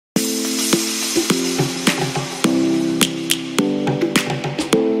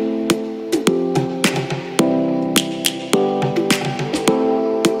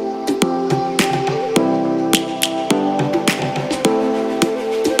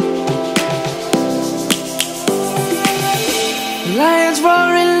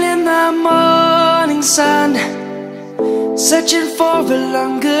roaring in the morning sun, searching for a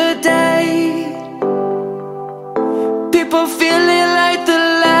longer day. People feeling like the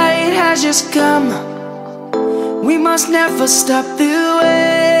light has just come. We must never stop the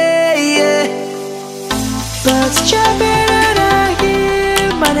way. Birds jumping and I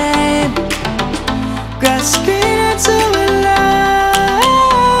hear my name, grasping into a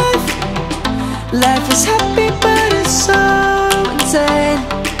life. Life is happy but it's so insane.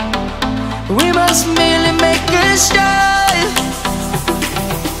 We must merely make a strive.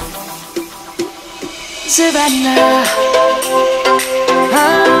 Savannah,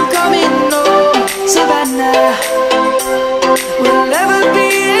 I'm coming home. Savannah, we'll never be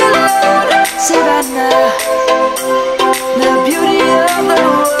alone. Savannah, the beauty of the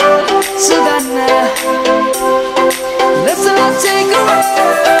world. Savannah, let's all take a walk.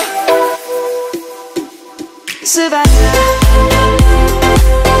 Savannah,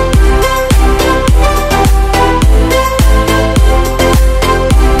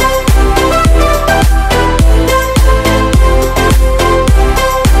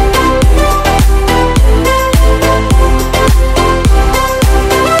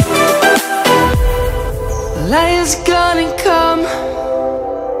 light is gonna come.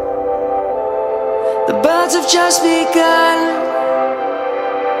 The birds have just begun.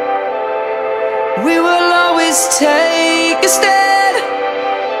 We will always take a stand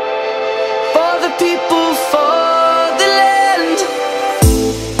for the people, for the land.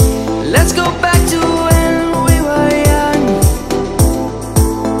 Let's go back to when we were young.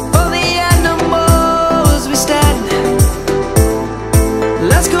 For the animals we stand.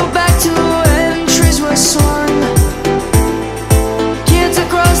 Let's go back to when trees were swung, kids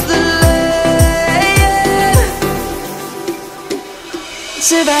across the land.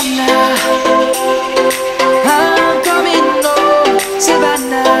 Savannah, I'm coming home.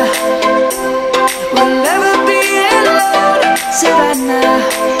 Savannah, we'll never be alone. Savannah,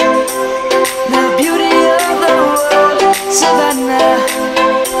 the beauty of the world. Savannah,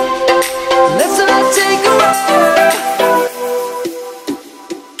 let's all take a walk.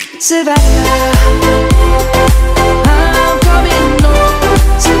 Savannah, I'm coming home.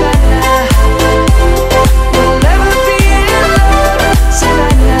 Savannah, we'll never be alone.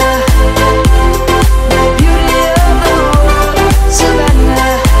 Savannah, the beauty of the world.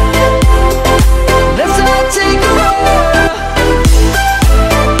 Savannah, let's all take a walk.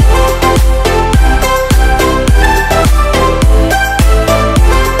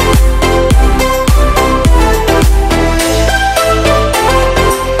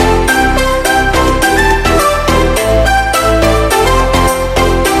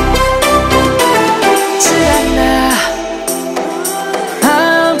 Savannah,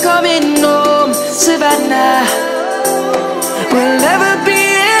 I'm coming home. Savannah, we'll never be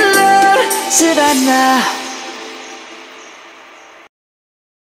alone. Savannah.